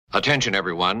Attention,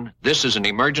 everyone. This is an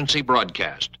emergency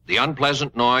broadcast. The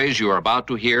unpleasant noise you are about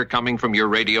to hear coming from your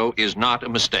radio is not a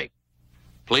mistake.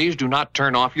 Please do not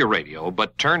turn off your radio,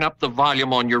 but turn up the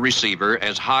volume on your receiver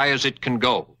as high as it can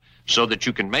go, so that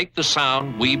you can make the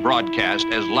sound we broadcast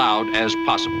as loud as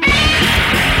possible.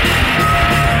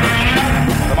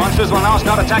 The monsters will now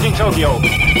start attacking Tokyo.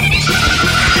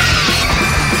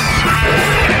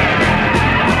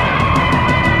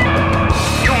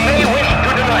 You may wish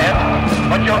to deny it,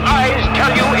 but your eyes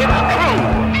tell you it's true.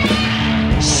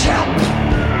 Shout!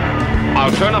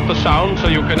 I'll turn up the sound so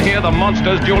you can hear the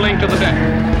monsters dueling to the death.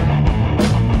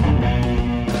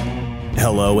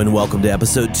 Hello and welcome to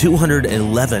episode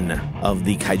 211 of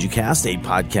the Kaiju Cast, a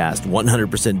podcast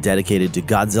 100% dedicated to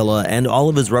Godzilla and all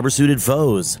of his rubber-suited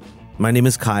foes. My name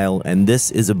is Kyle, and this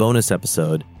is a bonus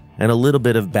episode and a little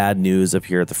bit of bad news up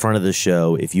here at the front of the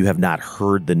show if you have not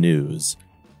heard the news.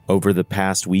 Over the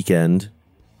past weekend,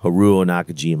 Haruo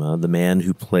Nakajima, the man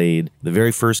who played the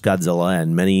very first Godzilla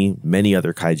and many, many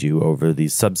other kaiju over the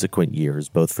subsequent years,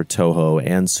 both for Toho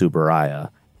and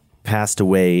Tsuburaya, passed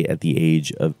away at the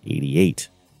age of 88.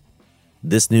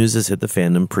 This news has hit the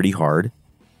fandom pretty hard.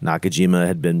 Nakajima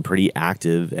had been pretty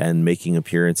active and making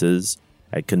appearances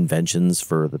at conventions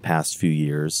for the past few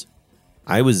years.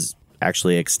 I was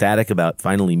actually ecstatic about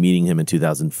finally meeting him in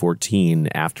 2014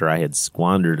 after I had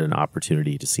squandered an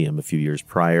opportunity to see him a few years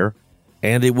prior.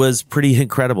 And it was pretty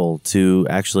incredible to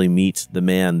actually meet the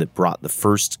man that brought the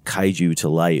first kaiju to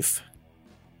life.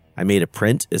 I made a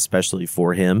print especially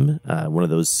for him, one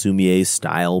of those Sumier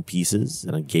style pieces,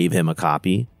 and I gave him a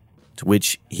copy, to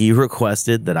which he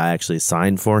requested that I actually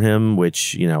sign for him,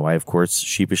 which, I of course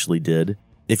sheepishly did.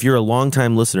 If you're a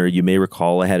longtime listener, you may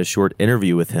recall I had a short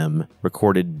interview with him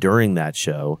recorded during that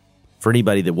show. For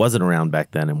anybody that wasn't around back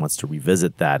then and wants to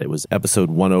revisit that, it was episode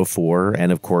 104,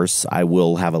 and of course, I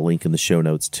will have a link in the show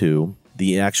notes too.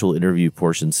 The actual interview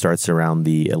portion starts around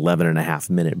the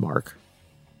 11.5-minute mark.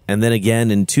 And then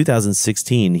again, in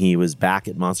 2016, he was back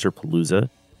at Monsterpalooza,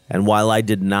 and while I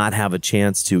did not have a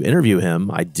chance to interview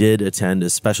him, I did attend a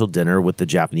special dinner with the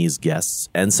Japanese guests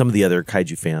and some of the other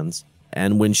kaiju fans.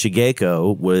 And when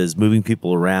Shigeko was moving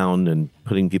people around and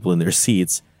putting people in their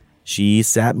seats, she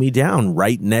sat me down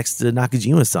right next to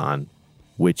Nakajima-san,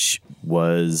 which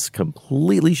was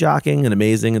completely shocking and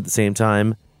amazing at the same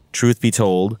time. Truth be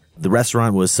told, the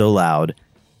restaurant was so loud,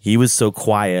 he was so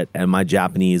quiet, and my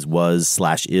Japanese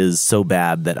was/is so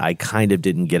bad that I kind of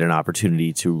didn't get an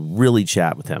opportunity to really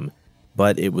chat with him.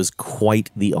 But it was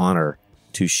quite the honor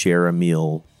to share a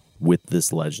meal with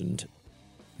this legend.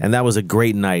 And that was a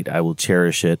great night. I will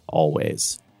cherish it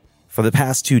always. For the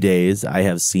past 2 days, I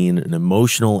have seen an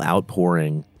emotional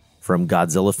outpouring from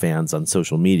Godzilla fans on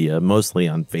social media, mostly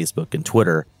on Facebook and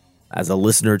Twitter. As a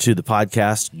listener to the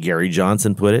podcast, Gary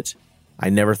Johnson put it, I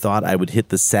never thought I would hit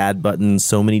the sad button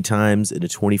so many times in a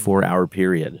 24-hour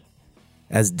period.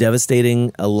 As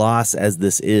devastating a loss as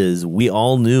this is, we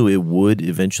all knew it would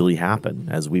eventually happen,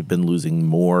 as we've been losing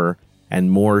more and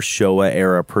more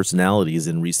Showa-era personalities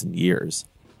in recent years.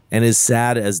 And as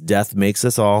sad as death makes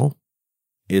us all,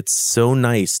 it's so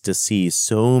nice to see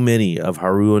so many of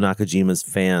Haruo Nakajima's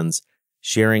fans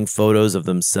sharing photos of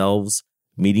themselves,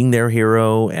 meeting their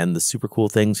hero, and the super cool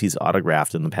things he's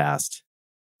autographed in the past.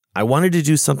 I wanted to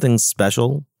do something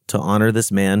special to honor this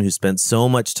man who spent so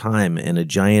much time in a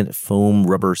giant foam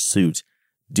rubber suit,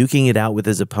 duking it out with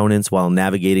his opponents while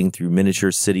navigating through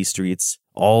miniature city streets,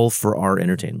 all for our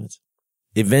entertainment.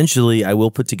 Eventually, I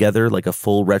will put together like a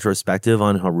full retrospective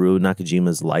on Haruo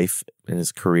Nakajima's life and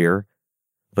his career.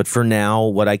 But for now,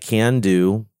 what I can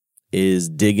do is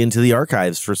dig into the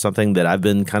archives for something that I've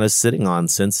been kind of sitting on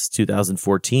since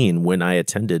 2014 when I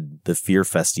attended the Fear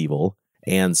Festival,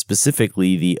 and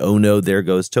specifically the Oh No, There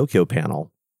Goes Tokyo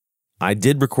panel. I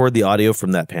did record the audio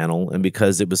from that panel, and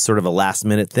because it was sort of a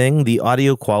last-minute thing, the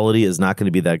audio quality is not going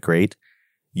to be that great.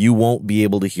 You won't be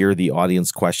able to hear the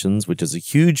audience questions, which is a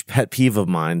huge pet peeve of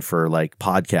mine for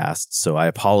podcasts, so I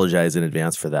apologize in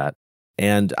advance for that.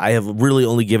 And I have really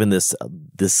only given this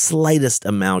the slightest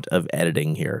amount of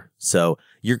editing here. So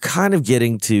you're kind of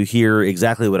getting to hear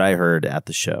exactly what I heard at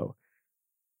the show.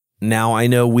 Now, I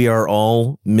know we are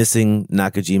all missing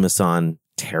Nakajima-san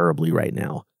terribly right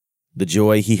now. The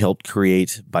joy he helped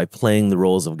create by playing the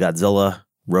roles of Godzilla,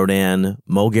 Rodan,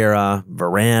 Mogera,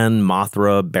 Varan,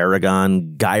 Mothra,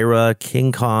 Baragon, Gyra,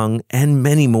 King Kong, and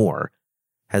many more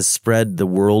has spread the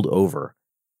world over.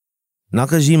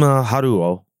 Nakajima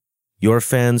Haruo, your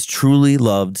fans truly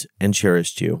loved and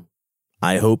cherished you.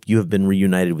 I hope you have been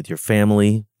reunited with your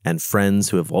family and friends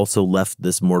who have also left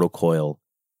this mortal coil.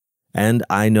 And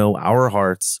I know our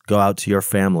hearts go out to your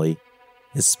family,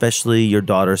 especially your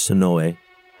daughter Sonoe.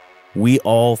 We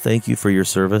all thank you for your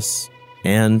service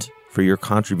and for your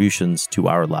contributions to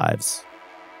our lives.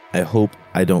 I hope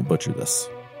I don't butcher this.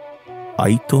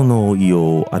 Aito no ii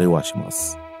o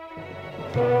arewashimasu.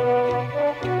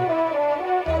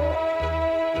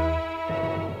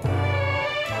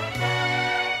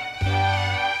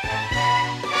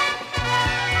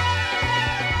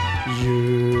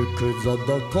 Yuku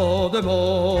doko demo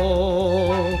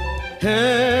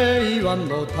heiwa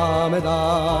no tame da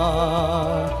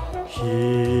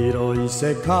hiroi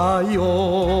sekai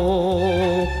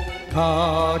o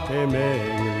kakemeguri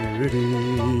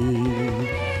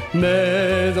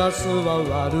mezasu wa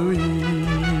warui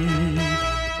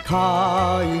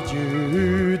kaiju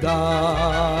da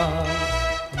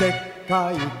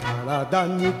dekkai karada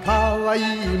ni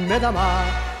kawaii medama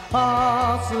明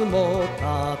日も戦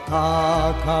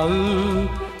う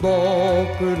僕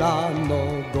らの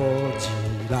ゴジ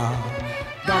ラ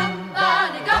頑張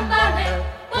れ頑張れ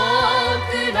僕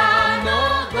らの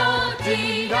ゴ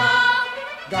ジラ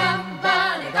頑張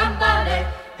れ頑張れ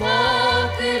僕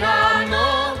らの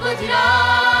ゴジラ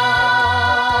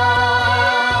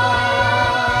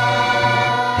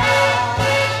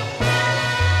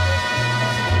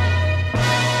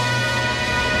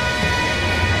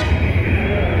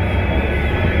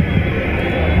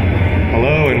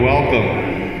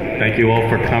Thank you all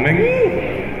for coming.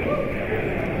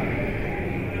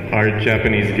 Our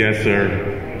Japanese guests are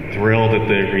thrilled at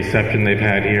the reception they've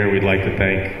had here. We'd like to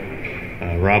thank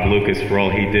Rob Lucas for all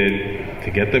he did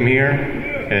to get them here,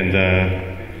 and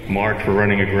Mark for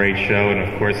running a great show, and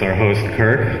of course our host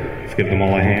Kirk. Let's give them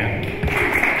all a hand.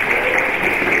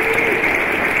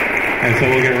 And so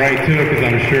we'll get right to it because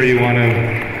I'm sure you want to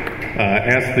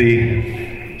ask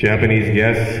the Japanese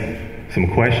guests some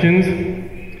questions.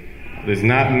 There's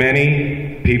not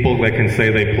many people that can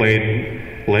say they played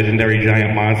legendary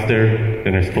giant monster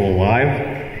and are still alive,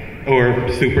 or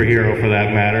superhero for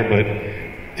that matter, but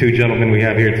two gentlemen we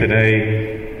have here today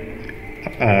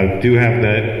do have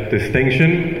that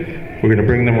distinction. We're going to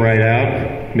bring them right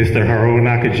out. Mr. Haruo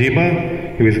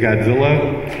Nakajima, who is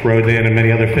Godzilla, Rodan, and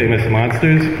many other famous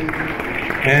monsters,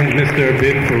 and Mr.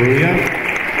 Ben Furuya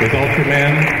with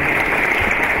Ultraman.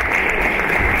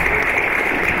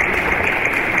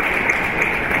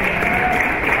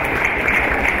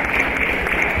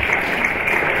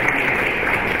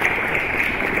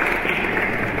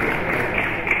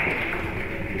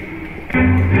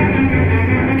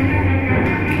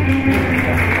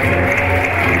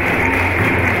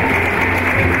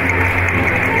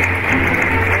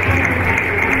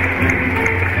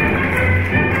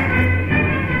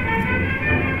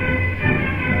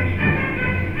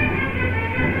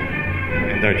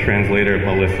 Translator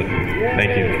Melissa.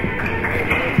 Thank you.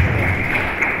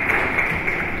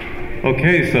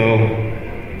 Okay, so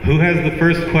who has the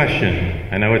first question?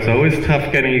 I know it's always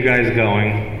tough getting you guys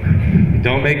going.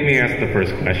 Don't make me ask the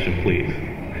first question, please.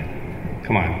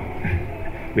 Come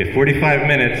on. We have 45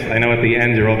 minutes. I know at the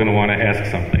end you're all going to want to ask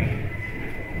something.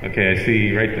 Okay, I see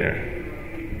you right there.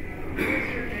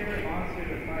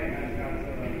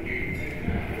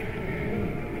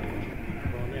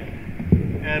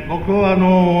 僕は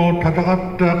戦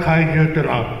った怪獣っていう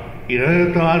のはいろい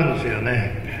ろとあるんですよ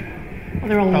ね。Well,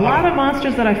 there are a lot of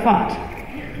monsters that I fought. だ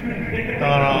か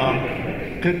ら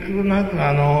結局なん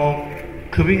か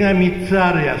首が3つ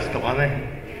あるやつとかね。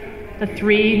The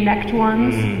three-necked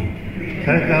ones.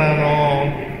 それから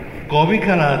ゴビ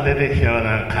から出てきたよう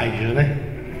な怪獣ね。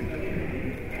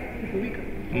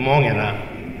モゲラ。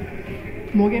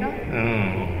モゲラ？う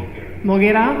ん。モ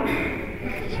ゲラ？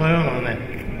そういうの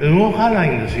ね。動かない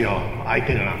んですよ、相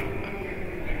手が。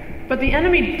But the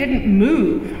enemy didn't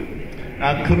move.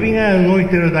 首が動い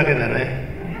てるだけでね。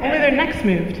Only their necks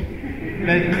moved.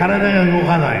 で、体が動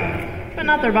かない。But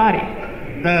not their body.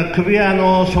 だから首は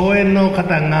僧侶の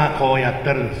方がこうやっ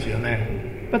てるんですよね。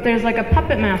But there's like a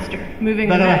puppet master moving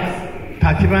the necks. だか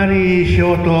ら立ち回りし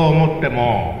ようと思って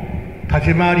も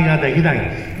立ち回りができないん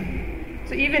で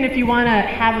す。So even if you want to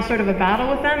have a sort of a battle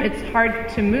with them, it's hard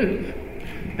to move.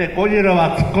 でゴジラ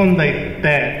は突っ込んでいっ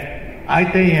て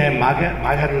相手に曲げ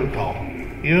ると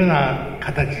いうような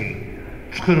形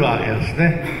作るわけです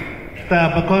ね。だか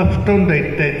ら僕は吹っ飛んで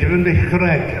いって自分でひっくり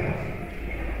返っちゃう。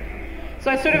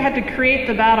So I sort of had to create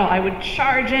the battle. I would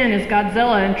charge in as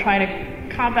Godzilla and try to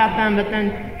combat them, but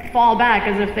then fall back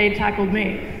as if they'd tackled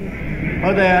me. そ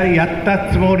れでやった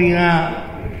つもりが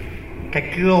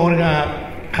結局俺が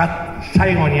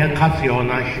最後に勝つよう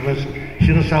な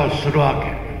仕草をするわ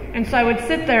け。And so I would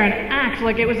sit there and act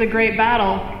like it was a great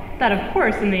battle that, of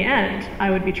course, in the end, I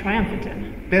would be triumphant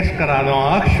in. ですから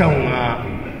アクションが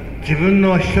自分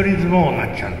の一人相撲にな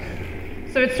っちゃうんです。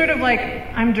So it's sort of like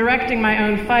I'm directing my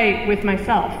own fight with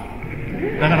myself.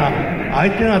 だから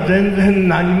相手は全然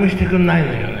何もしてくれない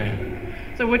のよね。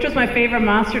So which was my favorite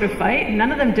monster to fight?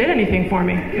 None of them did anything for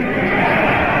me. だか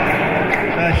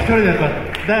ら一人でだか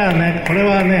らね、これ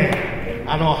はね、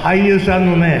俳優さん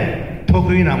のね、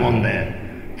得意なもんで、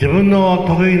自分の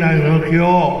得意な動き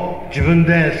を自分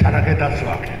でさらけ出す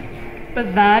わけ。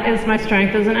But that is my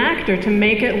strength as an actor, to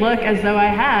make it look as though I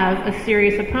have a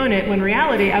serious opponent, when in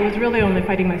reality I was really only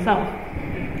fighting myself.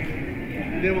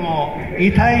 でも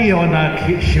痛いような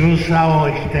仕草を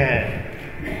し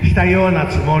たような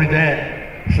つもり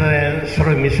でそ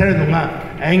れを見せるのが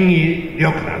演技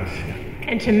力なんですよ。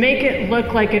And to make it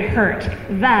look like it hurt,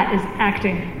 that is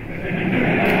acting.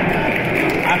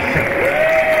 Action.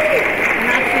 And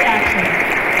that's the action.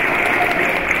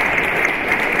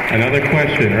 Another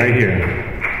question right here.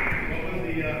 What was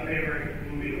the favorite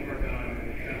movie to work on?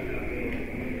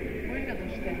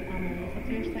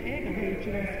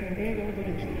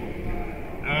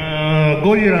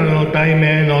 ゴジラの題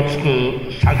名のつ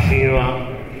く作品は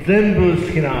全部好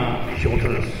きな仕事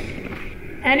です。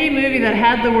Any movie that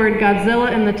had the word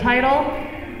Godzilla in the title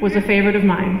was a favorite of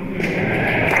mine. 自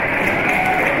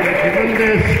分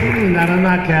で好きになら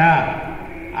なきゃ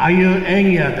ああいう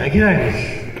演技はできないで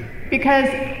す。Because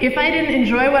if I didn't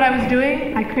enjoy what I was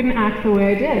doing, I couldn't act the way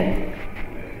I did.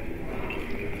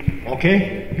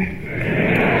 Okay?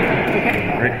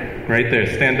 Right there,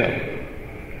 stand up.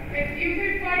 If you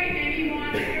could fight any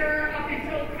monster up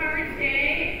until current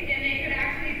day, and they could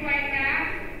actually fight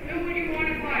back, who would you want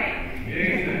to fight?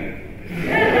 Jason.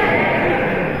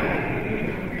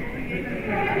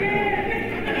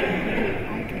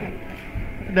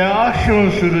 で、アクショ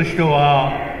ンする人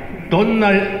はどんな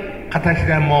形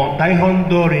でも台本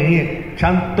通りにち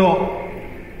ゃんと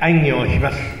演技をし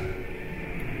ます。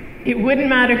It wouldn't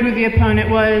matter who the opponent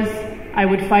was, I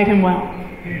would fight him well.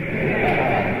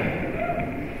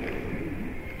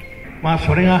 まあ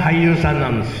それが俳優さんな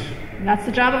んです。That's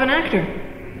the job of an actor.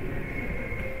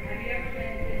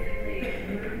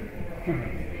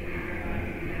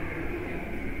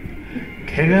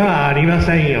 怪我はありま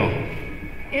せんよ。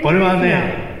これは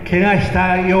ね、怪我し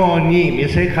たように見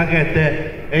せかけ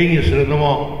て演技するの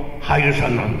も俳優さ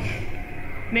んなんです。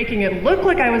Making it look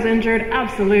like I was injured,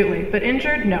 absolutely. But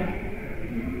injured, no.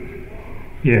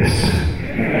 Yes.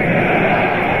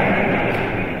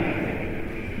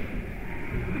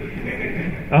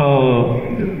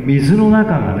 水の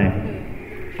中がね、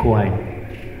怖い。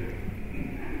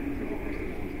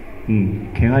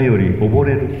怪我より溺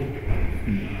れる。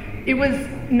It was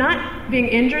not being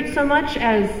injured so much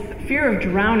as fear of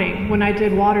drowning when I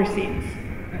did water scenes.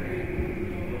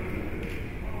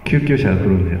 救急車が来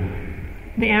るんだよ。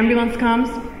The ambulance comes.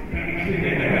 そ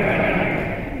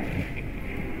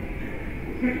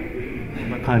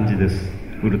んな感じです。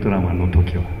ウルトラマンの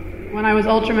時は。When I was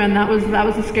Ultraman, that was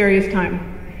the scariest time.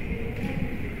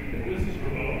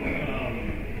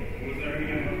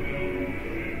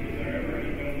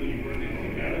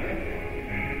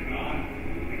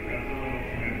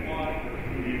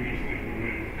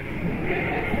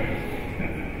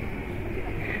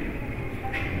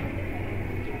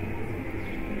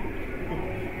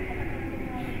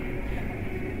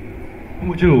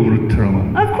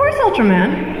 Of course,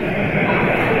 Ultraman.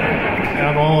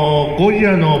 ゴジ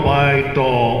ラの場合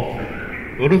と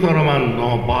ウルトラマン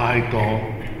の場合と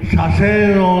撮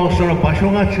影のその場所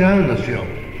が違うんですよ。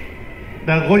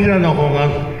だからゴジラの方が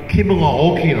規模が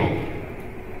大きいの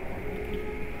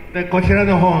で、こちら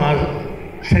の方が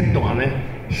セットがね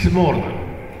スモールなの。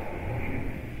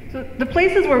So the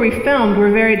places where we filmed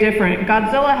were very different.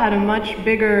 Godzilla had a much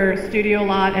bigger studio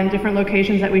lot and different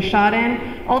locations that we shot in.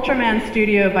 Ultraman's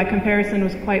studio, by comparison,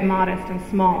 was quite modest and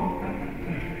small.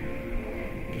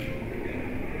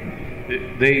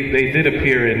 They did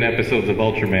appear in episodes of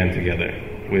Ultraman together,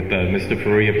 with Mr.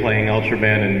 Furuya playing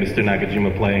Ultraman and Mr.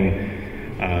 Nakajima playing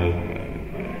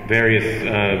various...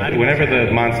 whenever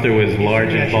the monster was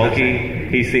large and bulky,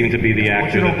 he seemed to be the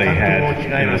actor that they had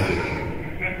in the suit.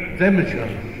 全部違う。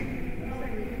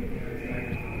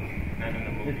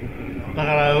だ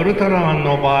からウルトラマン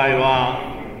の場合は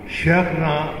主役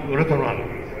がウルトラマ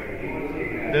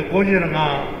ンで、ゴジラ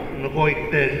が向こう行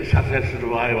って撮影する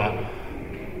場合は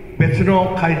別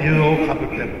の怪獣をかぶっ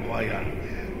て向こうへやるんで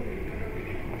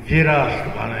す。ジラース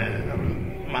とかね、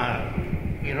まあ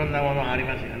いろんなものがあり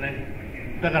ますよね。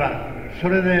だからそ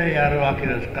れでやるわけ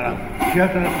ですから主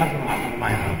役の数が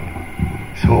前なの。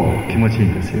そう気持ちいい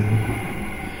んですよ。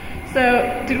So,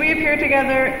 did we appear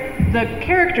together? The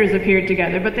characters appeared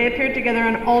together, but they appeared together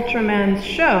on Ultraman's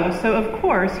show, so of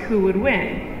course, who would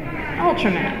win?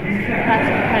 Ultraman. That's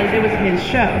because it was his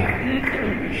show.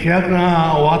 主役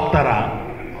が終わったら、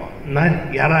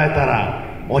やられたら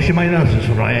おしまいなんです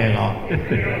よ、その映画。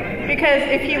Because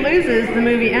if he loses, the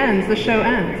movie ends, the show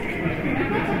ends.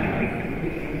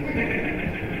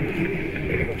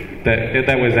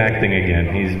 That was acting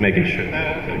again. He's making sure.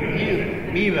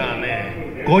 ミーはね、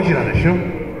ゴジラでしょ。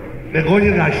で、ゴジ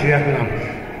ラが主役なんです。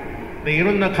で、い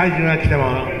ろんな怪獣が来て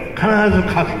も必ず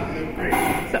勝つんで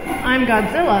す。So I'm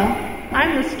Godzilla.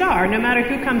 I'm the star. No matter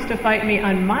who comes to fight me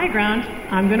on my ground,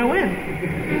 I'm going to win.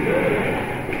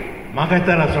 負け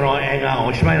たらその映画は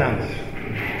おしまいなんです。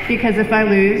Because if I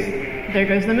lose, there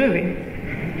goes the movie.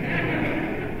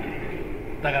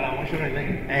 だから面白い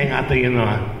ね、映画というの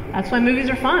は。That's why movies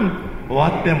are fun. 終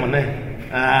わってもね、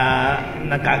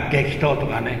なんか激闘と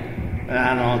かね、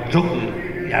族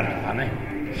やるとかね、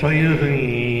そういうふう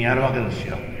にやるわけです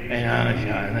よ。映画会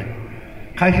社はね、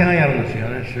会社がやるんですよ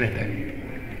ね、すべて。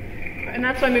And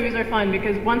that's why movies are fun,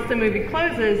 because once the movie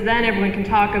closes, then everyone can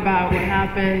talk about what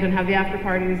happened and have the after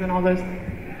parties and all those things.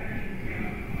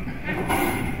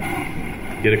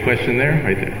 Get a question there?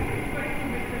 Right there.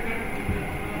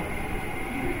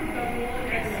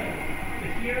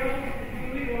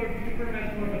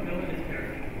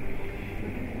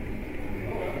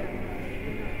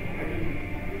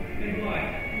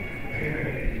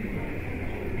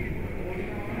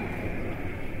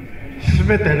す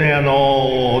べてね、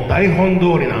台本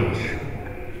通りなんですよ。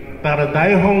だから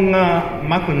台本がう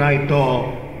まくない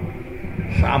と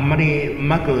あんまりう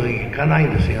まくいかない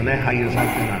んですよね、俳優さんっ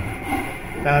ていうのは。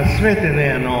だからすべて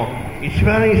ね、一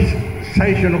番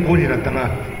最初のゴジラっての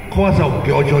は怖さを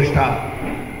強調した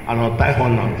台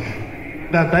本なんです。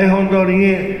だから台本通り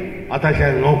に私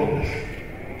は動くんです。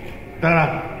だか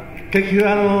ら結局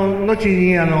後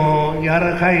に柔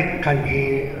らかい感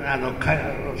じ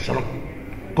その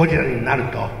ゴジラになる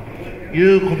とい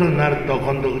うことになると、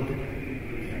今度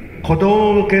子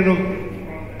供向けの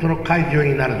この怪獣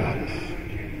になるわけで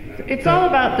す。It's all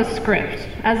about the script.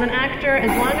 As an actor, as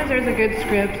long as there's a good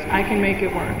script, I can make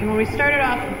it work. And when we started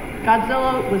off,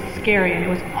 Godzilla was scary, and it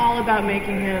was all about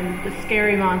making him the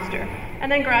scary monster.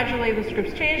 And then gradually the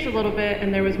scripts changed a little bit,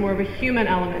 and there was more of a human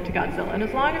element to Godzilla. And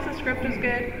as long as the script was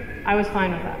good, I was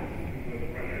fine with that.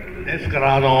 ですか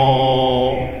ら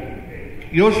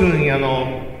要するに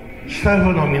スタッ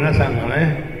フの皆さんが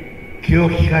ね、気を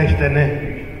利かして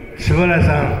ね、円谷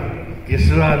さん、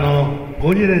実は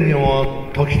ゴジラにも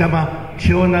時たま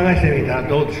血を流してみたら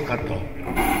どうですかと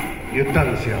言った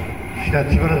んですよ。そしたら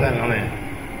円谷さんがね、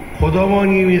子供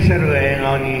に見せる映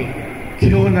画に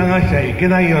血を流しちゃいけ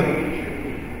ないよ、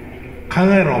考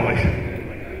えろお前。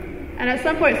 And at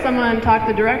some point someone talked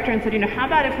to the director and said, how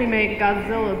about if we make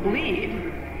Godzilla bleed?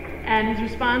 And his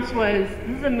response was,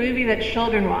 this is a movie that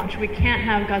children watch. We can't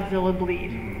have Godzilla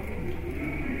bleed.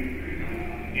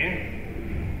 Yeah.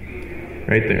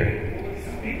 Right there.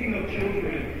 Speaking of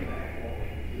children,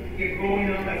 growing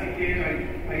up as a kid,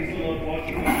 I used to love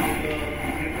watching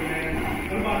Superman.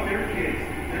 What about their kids?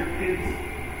 Their kids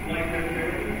like their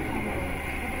characters?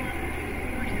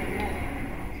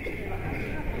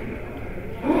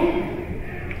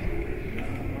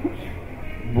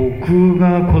 僕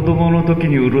が子供の時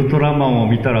にウルトラマンを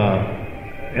見たら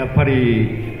やっぱ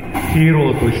りヒー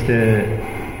ローとして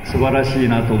素晴らしい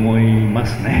なと思いま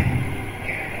すね。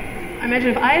I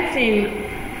imagine if I had seen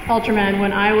Ultraman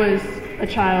when I was a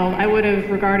child, I would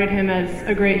have regarded him as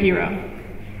a great hero.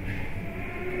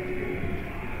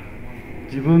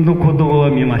 自分の子供は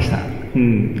見ました。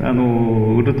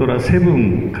ウルトラセブ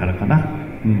ンからかな。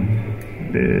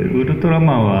でウルトラ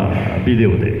マンはビデ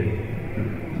オで。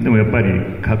でもやっぱり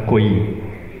かっこいい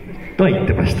とは言っ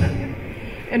てました。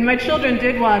And my children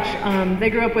did watch, they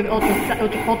grew up with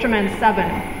Ultraman 7,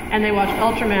 and they watched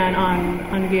Ultraman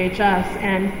on VHS,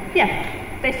 and yeah,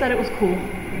 they said it was cool.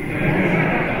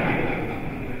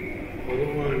 子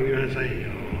供は見なさいよ。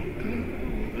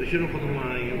うちの子供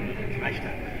は来まし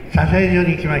た。撮影所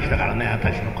に来ましたからね、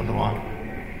私の子供は。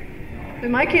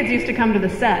My kids used to come to the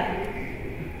set.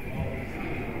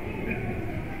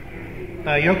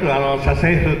 よく撮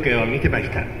影風景を見てまし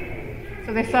た。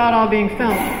So they saw it all being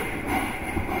filmed.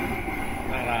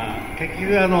 だから結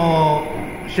局う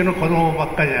ちの子供ば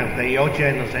っかりじゃなくて幼稚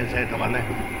園の先生とかね、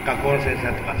学校の先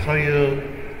生とかそういう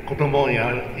ことも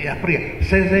やっぱり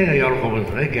先生が喜ぶんで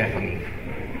すね、逆に。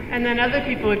And then other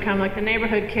people would come, like the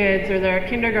neighborhood kids or their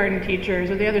kindergarten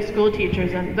teachers or the other school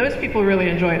teachers, and those people really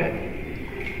enjoyed it.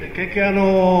 結局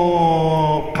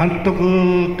監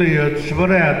督という円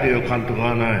谷という監督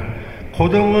はね、子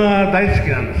供が大好き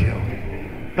なんですよ。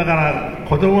だから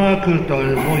子供が来ると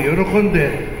もう喜ん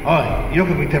で、おい、よ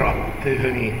く見てろというふ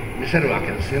うに見せるわけ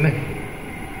ですよね。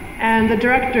And the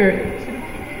director,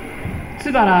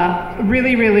 Tsubara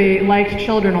really, really liked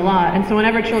children a lot, and so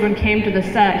whenever children came to the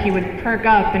set, he would perk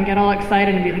up and get all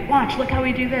excited and be like, watch, look how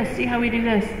we do this, see how we do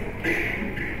this.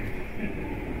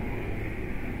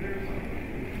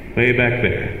 Way back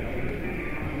there.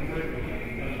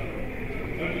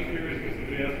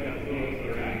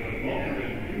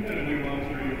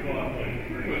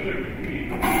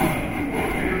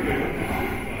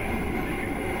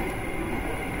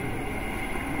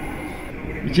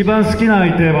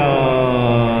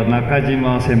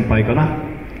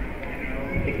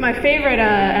 My favorite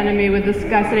enemy was this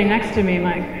guy sitting next to me,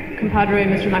 my compadre,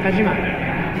 Mr. Nakajima.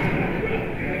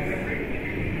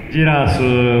 ジラス、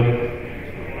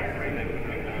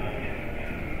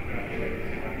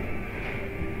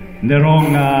ネロ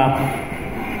ンガ、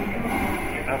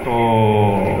あ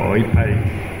といっぱい、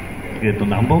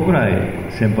何本ぐらい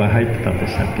先輩入ってたで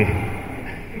したっけ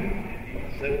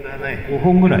？5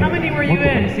本ぐらい。How many were you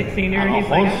in, senior? He's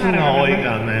like, 本数が多いか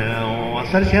らね、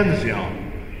忘れちゃうんですよ。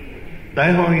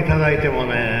台本いただいても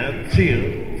ね、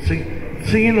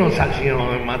次の作品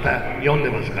をまた読ん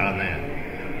でますからね。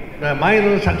だから前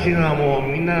の作品はもう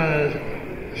みんな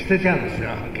捨てちゃうんですよ、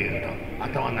はっきり言うと。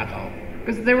頭の中を。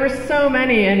Because there were so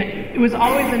many, and it was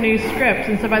always a new script,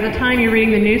 and so by the time you're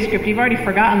reading the new script, you've already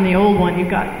forgotten the old one. You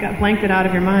got blanked it out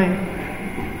of your mind.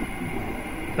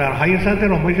 だから俳優さんって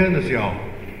のは面白いんですよ。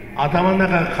頭の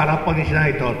中空っぽにしな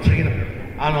いと次の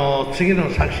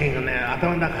作品がね、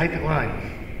頭の中入ってこないんで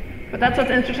す。But that's what's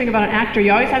interesting about an actor.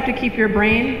 You always have to keep your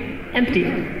brain empty.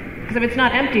 Because if it's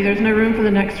not empty, there's no room for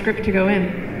the next script to go in.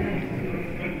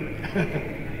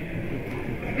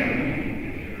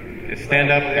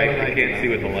 Stand up, I can't see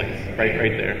with the lights. Right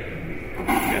there.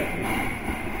 Yeah.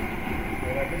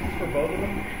 This is for both of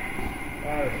them.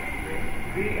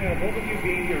 Both of you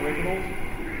being the originals,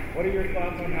 what are your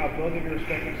thoughts on how both of your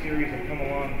respective series have come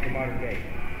along to modern day?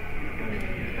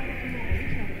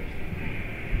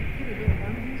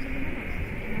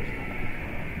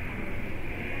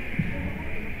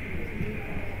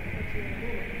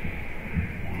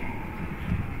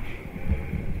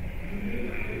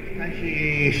難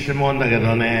しい質問だけ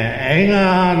どね、映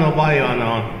画の場合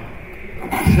は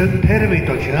テレビ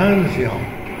と違うんですよ。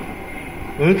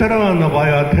ウルトラマンの場合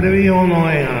はテレビ用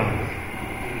の映画なんで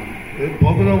す。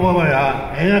僕の場合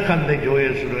は映画館で上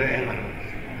映する映画なんで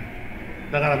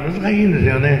す。だから難しいんです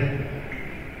よね。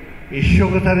一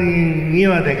色たりに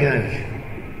はできないんですよ。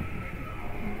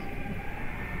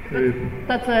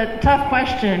That's a tough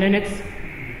question, and it's,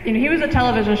 he was a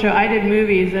television show, I did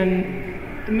movies, and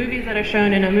the movies that are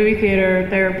shown in a movie theater,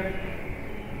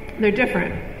 they're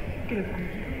different.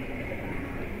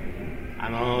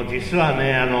 実は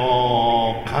ね、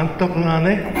監督が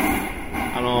ね、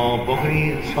僕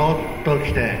にそっと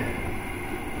来て、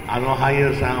俳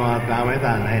優さんはダメ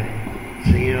だね、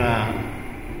次は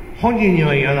本人に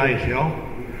は言わないですよ、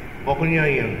僕には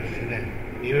言うんですよね。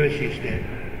入試して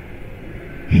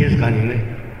静かにね、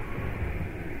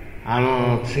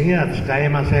次は使え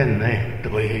ませんね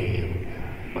というふうに言う。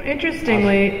Well,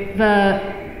 interestingly,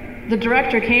 the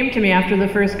director came to me after the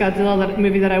first Godzilla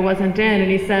movie that I wasn't in, and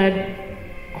he said,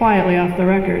 quietly off the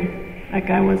record, that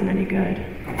guy wasn't any good.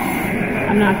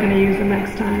 I'm not going to use him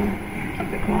next time.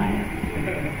 Keep it quiet.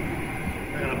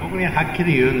 だから僕にはっき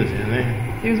り言うんですよね。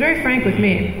He was very frank with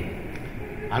me.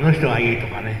 あの人はいいと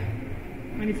かね。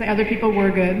When he'd say other people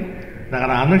were good. だか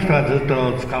らあの人はずっ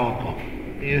と使おう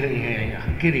というふうには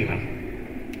っきり言います。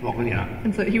僕には。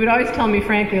And so he would always tell me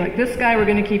frankly, like, this guy we're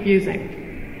going to keep using.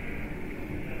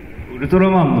 ウルトラ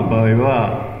マンの場合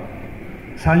は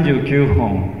39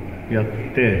本やっ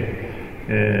て、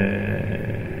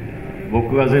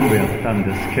僕が全部やったん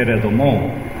ですけれど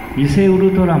も、偽ウ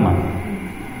ルトラマン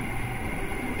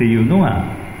っていうのが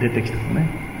出てきたのね。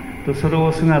そ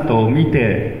の姿を見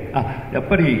て、やっ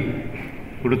ぱり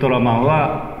ウルトラマン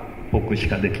は僕し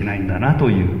かできないんだなと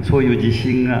いう、そういう自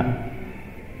信が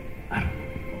ある。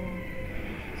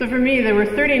So for me, there were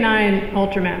 39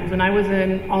 Ultramans, and I was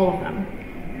in all of them.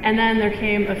 And then there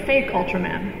came a fake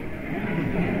Ultraman.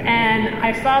 And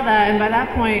I saw that, and by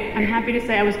that point, I'm happy to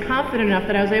say I was confident enough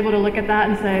that I was able to look at that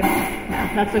and say, no,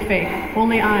 that's a fake.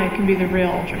 Only I can be the real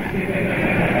Ultraman.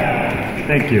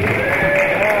 Thank you.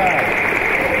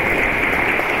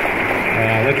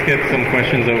 Let's get some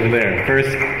questions over there.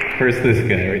 First this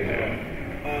guy right there.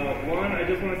 One, I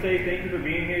just want to say thank you for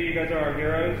being here. You guys are our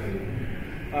heroes.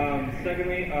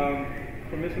 Secondly,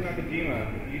 for Mr. Nakajima,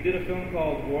 you did a film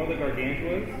called War of the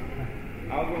Gargantuas.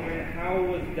 I was wondering, how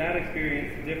was that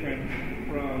experience different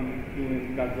from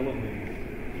doing Godzilla movies?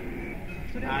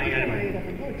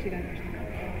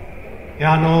 い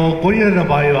や、ゴリラの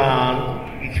場合は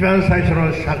一番最初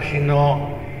の作品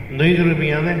のぬいぐる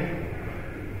みがね、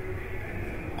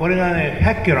これがね、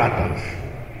100キロあったんです。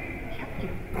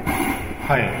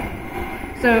はい。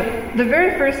So, the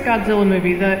very first Godzilla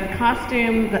movie, the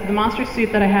costume, the monster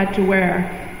suit that I had to wear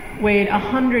weighed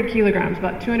 100 kilograms,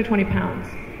 about 220 pounds.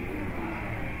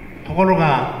 ところ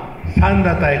が、サン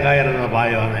ダ対ガエルの場合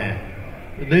はね、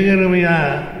ぬいぐるみ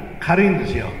が軽いんで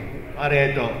すよ。あ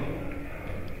れ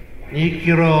2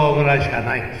キロぐらいしか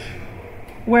ないんです。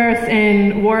Whereas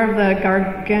in War of the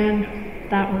Gargan,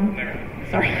 that one,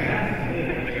 sorry.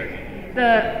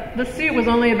 The suit was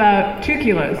only about 2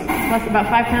 kilos, plus about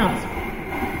 5 pounds.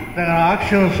 だからアク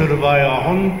ションする場合は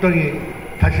本当に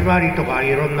立ち回りとか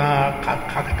いろんな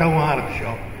格闘があるでし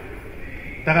ょ。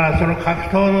だからその格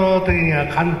闘の時には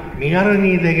身軽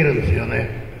にできるんですよね。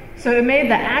So it made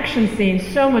the action scene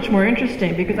so much more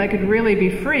interesting because I could really be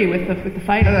free with the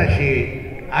fighting. ただし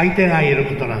相手がいる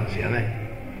ことなんですよね。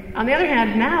On the other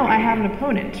hand, now I have an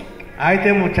opponent. 相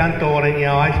手もちゃんと俺に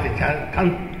合わせてちゃ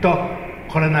んと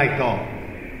来れないと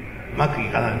うまくい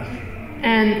かないんです。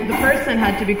And the person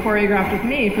had to be choreographed with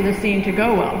me for the scene to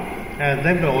go well.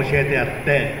 全部教えてやっ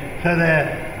て、それで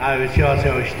打ち合わせ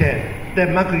をして、で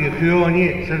うまくいくよう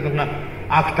にするのが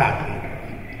アクターという。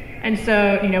And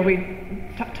so, we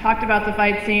talked about the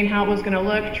fight scene, how it was going to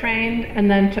look, trained, and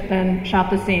then shot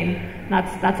the scene.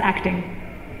 That's acting.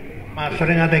 そ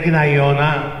れができないよう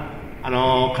な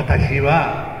形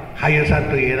は俳優さん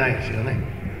と言えないですよね。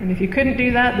And if you couldn't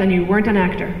do that, then you weren't an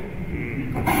actor.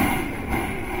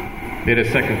 We had a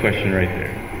second question right there.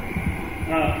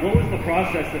 What was the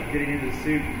process of getting into the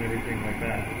suit and everything like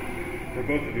that for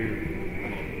both of you?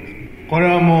 これ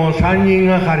はもう3人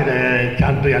がかりでち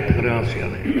ゃんとやってくれますよ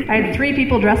ね。I had 3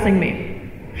 people dressing me.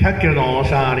 100キロの重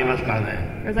さありますからね。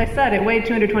As I said, it weighed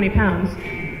 220 pounds.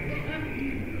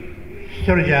 一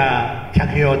人じゃ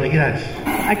着用できないです。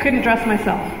I couldn't dress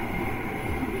myself.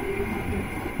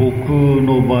 僕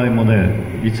の場合もね、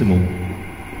いつも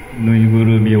ぬいぐ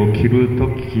るみを着ると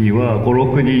きは5、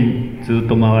6人ずっ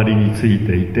と周りについ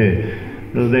ていて、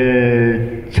それ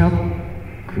でチャッ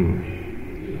ク、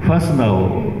ファスナー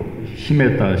を閉め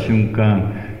た瞬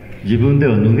間、自分で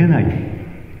は脱げない。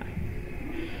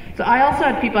So I also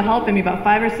had people helping me, about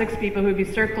 5 or 6 people who would be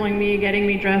circling me, getting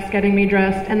me dressed,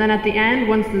 and then at the end,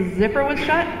 once the zipper was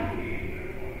shut,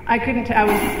 I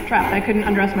was trapped. I couldn't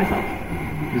undress myself.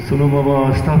 そのま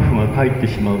まスタッフが帰って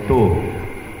しまうと、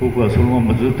僕はその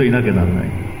ままずっといなきゃならない。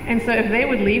And so if they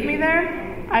would leave me there,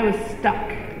 I was stuck.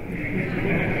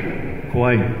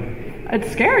 怖い。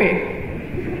It's scary.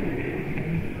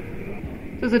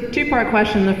 So it's a 2-part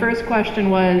question. The first question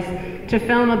was to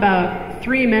film about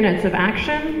 3 minutes of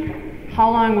action. How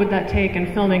long would that take in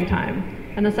filming time?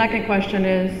 And the second question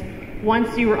is,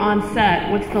 once you were on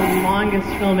set, what's the longest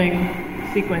filming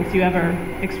sequence you ever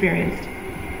experienced?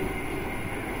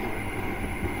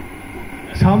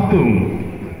 3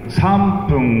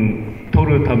分撮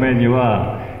るために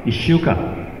は1週間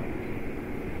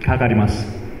かかります。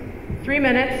3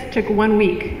 minutes took 1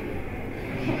 week.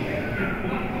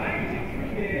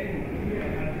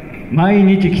 毎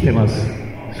日来てます。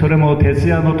それも徹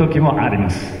夜の時もありま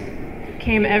す。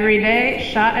Came every day,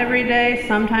 shot every day.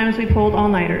 Sometimes we pulled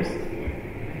all-nighters.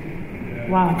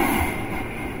 Wow.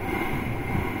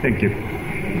 Thank you.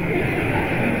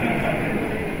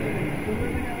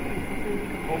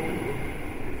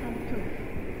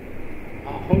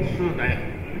 本数ね、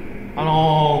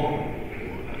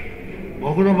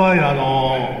僕の場合は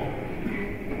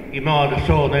今まで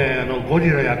そうね、ゴジ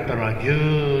ラやったのは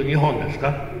12本です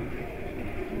か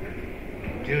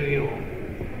？12本。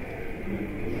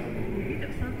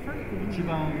一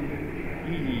番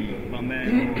いい場面を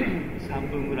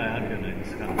3分ぐらいあるじゃないで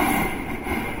すか。ゴジ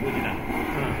ラ。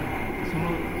その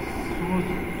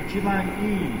一番いい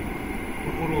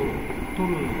ところを撮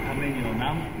るためには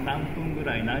何分ぐ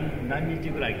らい何日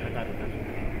ぐらいかかるかと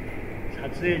か。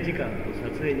撮影時間と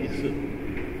撮影日数。そう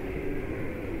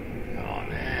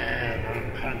ね、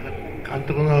監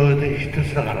督の腕一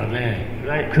つだからね。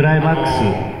クライマック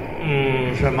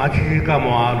ス。それ待ち時間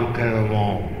もあるけれど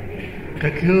も、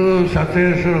結局撮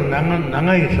影する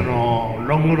長いその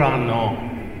ロングランの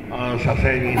撮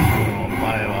影日数の場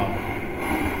合は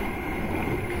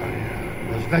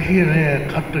難しいね、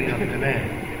カットになって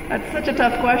ね。That's such a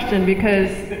tough question because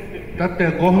だって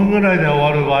5分ぐらいで終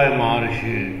わる場合もあるし、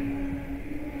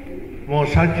もう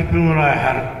30分ぐらい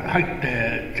入っ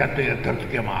てちゃんとやってる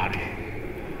時もあるし、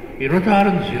いろいろあ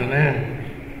るんですよね。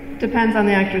Depends on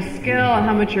the actor's skill, on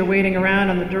how much you're waiting around,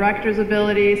 on the director's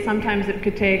ability. Sometimes it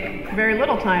could take very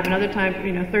little time, another time,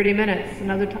 30 minutes,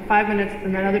 another 5 minutes,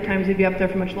 and then other times you'd be up there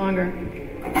for much longer.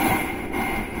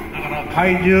 だから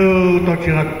怪獣と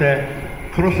違って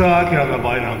黒澤明の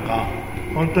場合なんか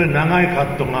本当に長いカ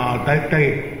ットがだいた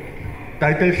い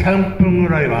大体3分ぐ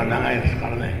らいは長いですか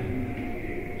らね。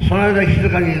その間静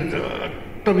かにずっ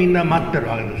とみんな待ってる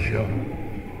わけですよ。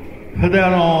それで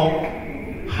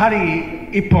針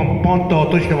一本ポンと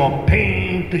落としてもペ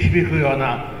ーンと響くよう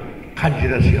な感じ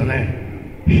ですよね。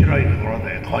広いところ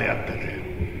でこうやって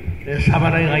て、で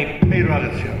侍がいっぱいいるわけ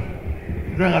ですよ。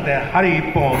中で針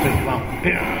一本落としてもペ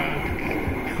ーン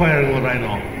と聞こえるぐらい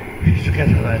の静けさ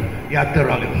でやってる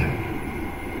わけですよ。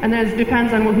And it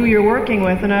depends on who you're working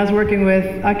with. And I was working with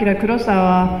Akira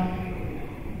Kurosawa.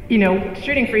 You know,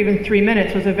 shooting for even 3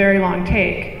 minutes was a very long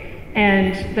take.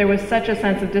 And there was such a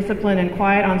sense of discipline and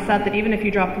quiet on set that even if you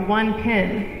dropped one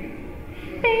pin,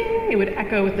 bing, it would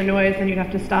echo with the noise and you'd have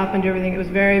to stop and do everything. It was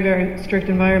a very, very strict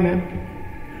environment.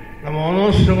 も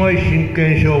のすごい真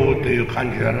剣勝負という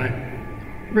感じだね。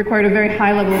Required a very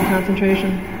high level of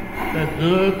concentration.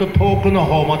 ずっと遠くの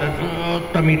方までず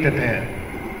っと見てて、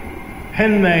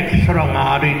変なエキストラ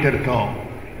が歩いてると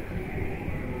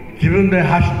自分で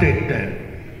走っていって、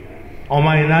お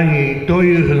前どう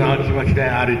いうふうな気持ちで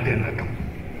歩いてんだと、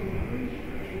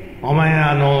お前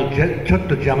ちょっ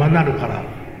と邪魔になるから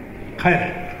帰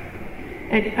れ。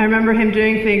I remember him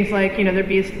doing things like, you know, there'd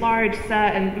be this large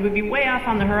set and it would be way off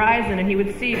on the horizon and he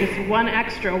would see just one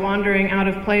extra wandering out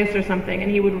of place or something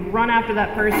and he would run after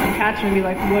that person, catch him and be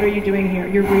like, what are you doing here?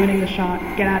 You're ruining the shot.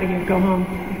 Get out of here. Go home.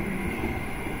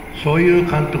 そういう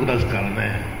監督ですから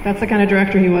ね。That's the kind of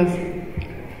director he was.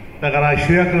 だから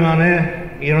主役が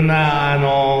ね、いろんな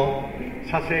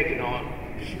撮影機の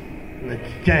ちっ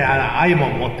ちゃいアイモ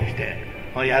ン持ってきて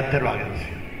やってるわけで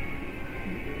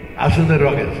すよ。遊んでる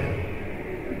わけですよ。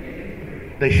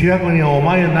で主役にお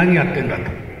前何やってんだと、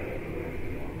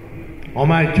お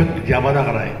前ちょっと邪魔だ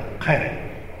から帰れ、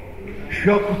主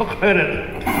役は帰れ。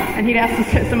And he'd ask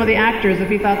some of the actors if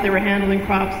he thought they were handling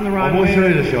props in the wrong way. 面白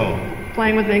いでしょ。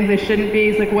Playing with things they shouldn't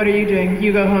be. He's like, what are you doing?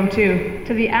 You go home too.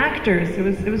 To the actors, it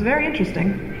was very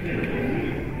interesting.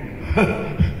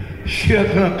 主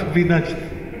役がクビになっちゃって。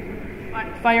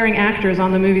Firing actors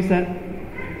on the movie set.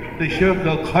 で主役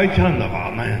が変えちゃうんだ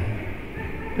からね。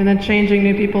And then changing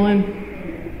new people in.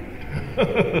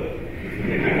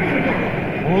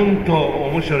 本当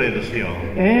面白いですよ。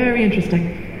Very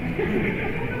interesting.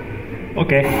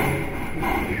 Okay.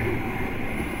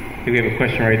 Do we have a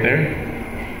question right there?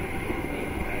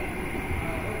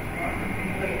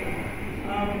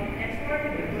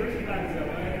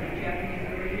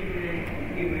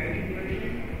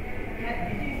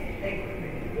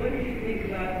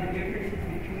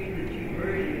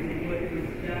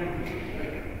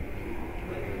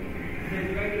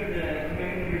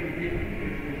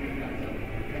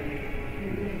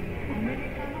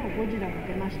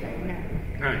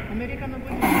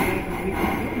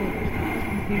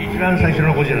一番最初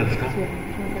のゴジラですか。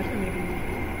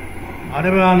あれ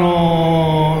は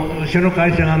うちの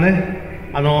会社がね、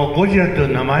ゴジラとい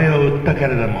う名前を売ったけ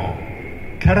れども、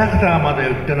キャラクターまで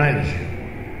売ってないんですよ。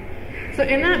So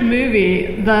in that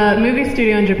movie, the movie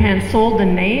studio in Japan sold the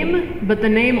name, but the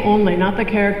name only, not the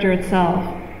character itself.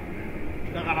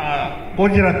 だからゴ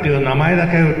ジラっていう名前だ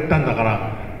け売ったんだか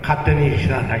ら勝手にし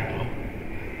なさい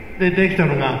と。できた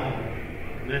のが、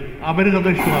ね、アメリカ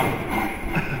の人が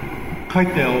書い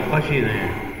ておかしい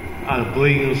ね、ブ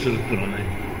ーイングするっていうのはね。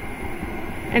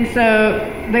And so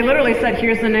they literally said,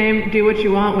 here's the name, do what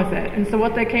you want with it. And so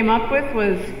what they came up with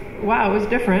was, wow, it was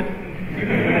different.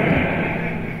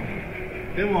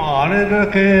 でもあれだ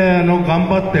け頑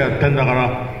張ってやってんだか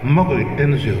らうまくいって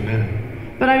んですよね。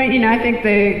But I mean, you know, I think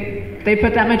they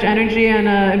put that much energy and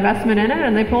investment in it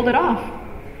and they pulled it off.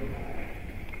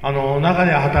 中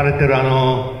で働いてる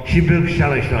新聞記者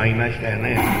の人がいましたよ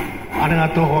ね。あれが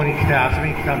東宝に来て遊び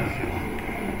に来たんですよ。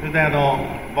それで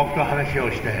僕と話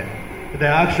をして、で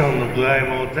アクションの具合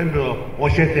も全部教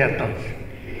えてやったんですよ。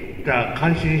だから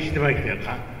感心してましたよ。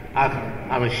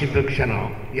新聞記者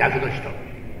の役の人。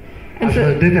And そ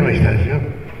れ出てましたですよ。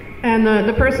And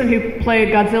the person who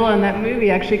played Godzilla in that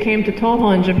movie actually came to Toho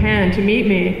in Japan to meet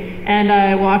me, and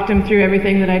I walked him through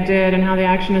everything that I did and how the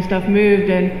action and stuff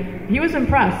moved, and he was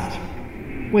impressed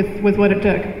with what it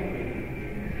took.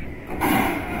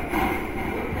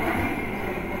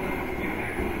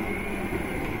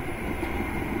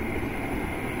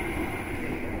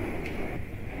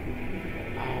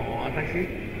 私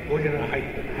ゴジラが入っ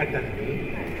た時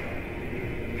に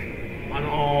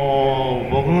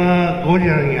僕がゴジ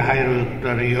ラに入るっ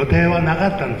て予定はなか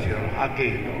ったんですよ。はっき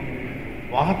り言う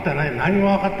と分かってない、何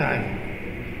も分かってない。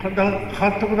監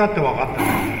督だって分かってな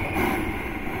い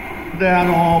で、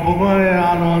僕が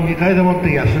2階でもっ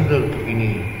て休んでる時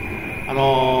に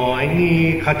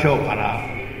演技課長から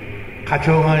課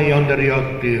長が呼んでるよ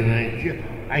っていうね、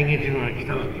演技チームが来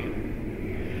たわけ。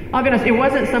I'll be honest, it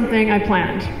wasn't something I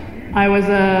planned. I was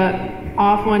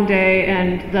off one day,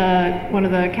 and one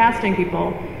of the casting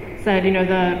people said, you know,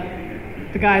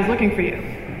 the guy's looking for you.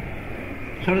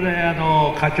 それで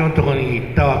課長のところに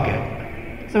行ったわけ。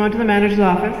 So I went to the manager's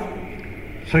office.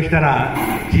 そしたら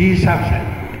G 作戦、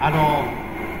アルフ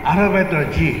ァベットの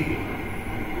G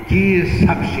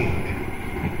作品、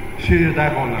そういう台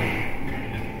本なん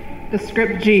です。 The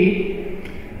script G.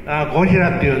 ゴジ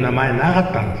ラっていう名前なか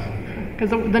ったんです。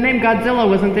 Because the name Godzilla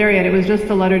wasn't there yet. It was just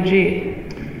the letter G.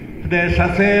 で撮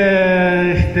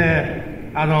影して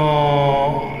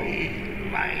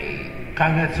1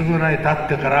ヶ月ぐらい経っ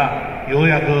てからよう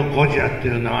やくゴジラって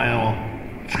いう名前を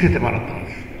つけてもらったん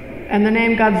です。 And the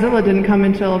name Godzilla didn't come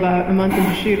until about a month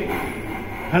into shooting.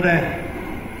 それで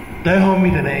台本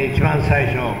見てね、一番最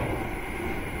初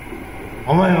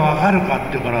お前わかるかっ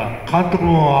て言うから監督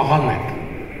もわかんないと。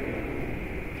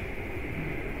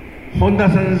本田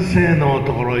先生の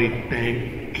ところ行って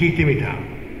聞いてみた。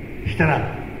したら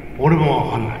俺も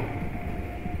わかんない。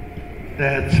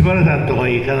で、円谷さんのところ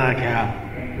に行かなきゃ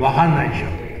わかんないでしょ。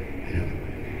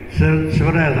円谷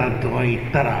さんのところに行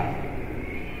ったら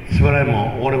円谷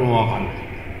も俺もわかんない。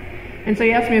 And so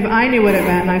he asked me if I knew what it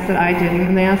meant, and I said I didn't.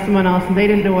 And they asked someone else, and they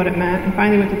didn't know what it meant. And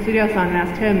finally went to Tsuruya-san and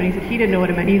asked him, and he said he didn't know what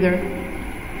it meant either.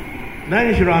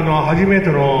 何しろ初め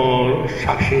ての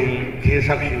作品、自由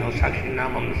作品の作品な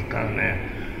もんですからね。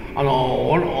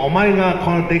お前が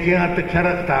この出来上がったキャ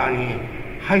ラクターに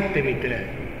入ってみて、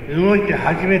動いて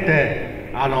初めて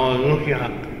動きが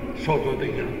想像で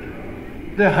きる。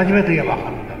で、初めて分かるん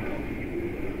だ。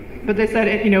 But they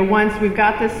said, you know, once we've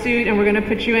got this suit and we're going to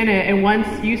put you in it, and once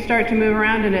you start to move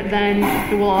around in it, then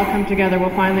it will all come together. We'll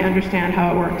finally understand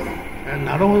how it works.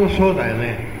 なるほど、そうだよ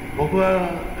ね。僕は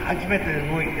初めて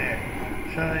動いて、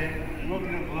それ動き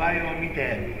の具合を見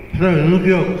て、その動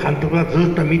きを監督が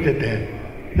ずっと見てて、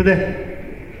それで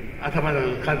頭が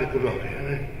浮かんでくるわけよ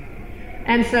ね。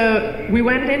 And so we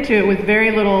went into it with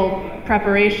very little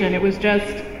preparation. It was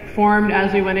just formed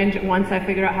as we went into it. Once I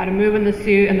figured out how to move in the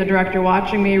suit, and the director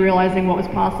watching me, realizing what was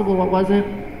possible, what wasn't.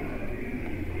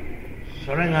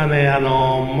 それがね、う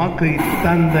まくいっ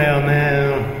たんだよ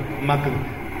ね。うまく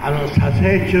撮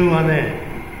影中はね、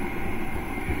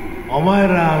お前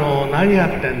ら何や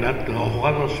ってんだって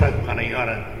他のスタッフから言わ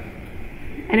れる。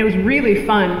 And it was really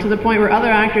fun, to the point where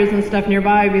other actors and stuff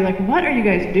nearby would be like, "What are you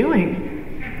guys doing?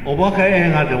 お化け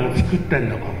映画でも作ってん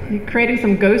のか。 You creating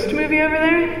some ghost movie over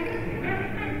there?"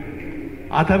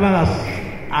 頭が上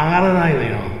がらないの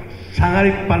よ。下がり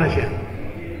っぱなしや。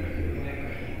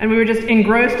 And we were just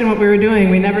engrossed in what we were doing.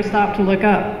 We never stopped to look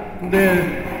up. で、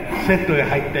セットへ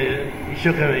入って一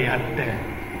生懸命やって、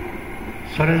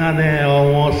それがね、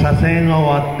もう撮影が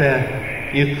終わって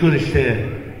ゆっくりして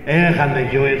映画館で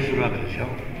上映するわけでしょ。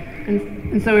 And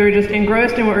so we were just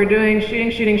engrossed in what we were doing,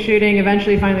 shooting,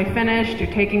 eventually finally finished.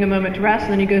 You're taking a moment to rest,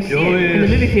 and then you go see it in the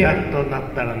movie theater. とな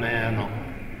ったらね、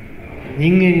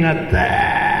人間が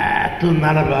ダーッと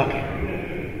並ぶわけ。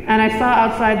 And I saw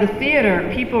outside the theater,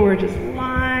 people were just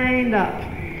lined up.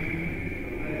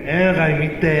 映画見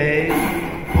て、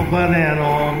僕はね、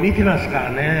見てますか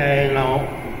らね、映画を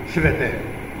すべて。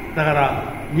だから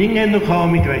人間の顔を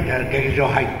見てました、劇場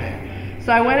入って。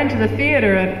 So I went into the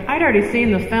theater, and I'd already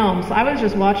seen the film, so I was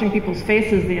just watching people's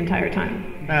faces the entire time.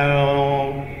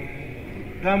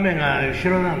 画面が後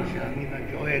ろなんですよ、みんな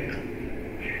上映館。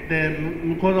で、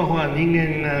向こうの方は人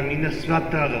間がみんな座っ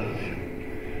てるわけですよ。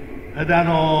それで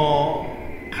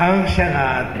科学者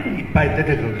がいっぱい出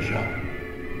てくるでしょ。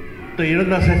といろん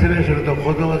な説明すると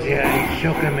子供たちが一生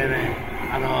懸命ね、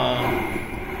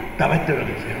だべってるわ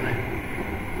けですよね。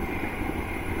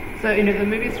 So, you know, the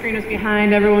movie screen was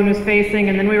behind, everyone was facing,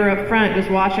 and then we were up front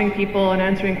just watching people and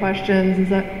answering questions and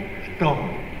stuff. と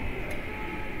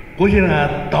ゴジラ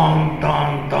がドンド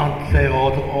ンドンって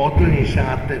音に従っ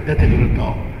て出てくる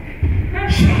と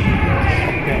シーッ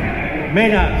て目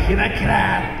がキラキ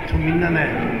ラとみんなね、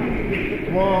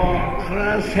もうこれ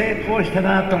は成功した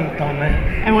なと思ったの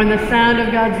ね。 And when the sound of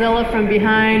Godzilla from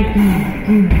behind,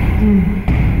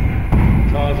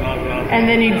 そうそうそう。 and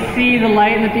then you'd see the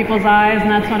light in the people's eyes, and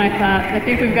that's when I thought, I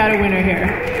think we've got a winner here.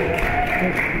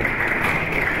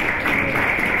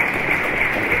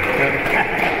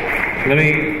 Let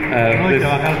me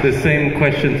the same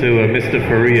question to Mr.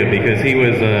 Faria, because he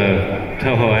was a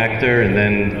Toho actor and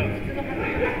then.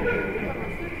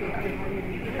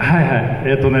 はいは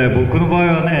い、僕の場合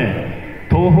はね、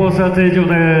東宝撮影所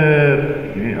で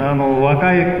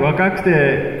若く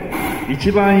て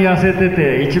一番痩せて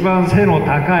て一番背の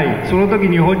高い、その時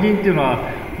日本人っていうのは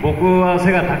僕は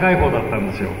背が高い方だったん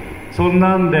ですよ。そん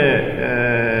なん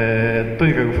で、と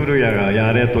にかく古谷が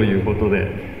やれということで、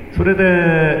それ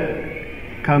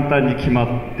で簡単に決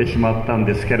まってしまったん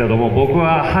ですけれども、僕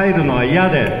は入るのは嫌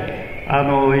で、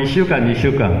1週間2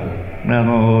週間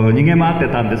逃げ回って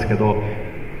たんですけど、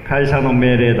会社の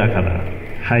命令だから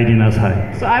入りなさい。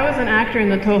 So I was an actor in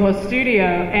the Toho studio,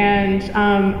 and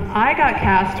I got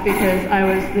cast because I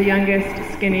was the youngest,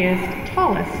 skinniest,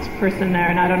 tallest person there.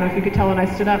 And I don't know if you could tell when I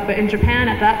stood up, but in Japan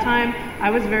at that time, I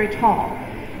was very tall.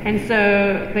 And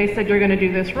so they said, you're going to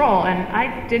do this role. And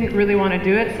I didn't really want to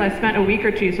do it, so I spent a week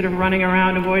or two sort of running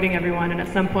around, avoiding everyone. And at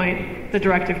some point, the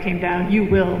directive came down, you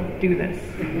will do this.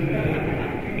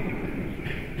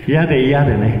 嫌で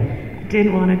ね。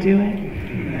 Didn't want to do it.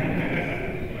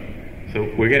 So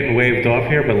we're getting waved off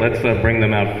here, but let's bring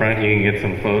them out front. You can get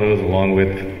some photos along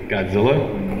with Godzilla.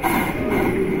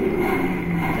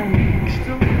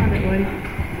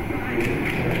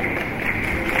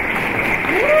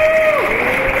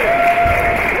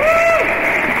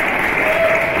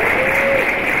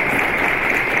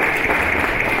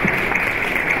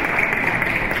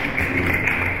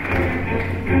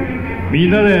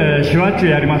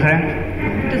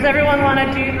 Does everyone want to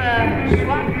do the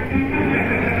swap?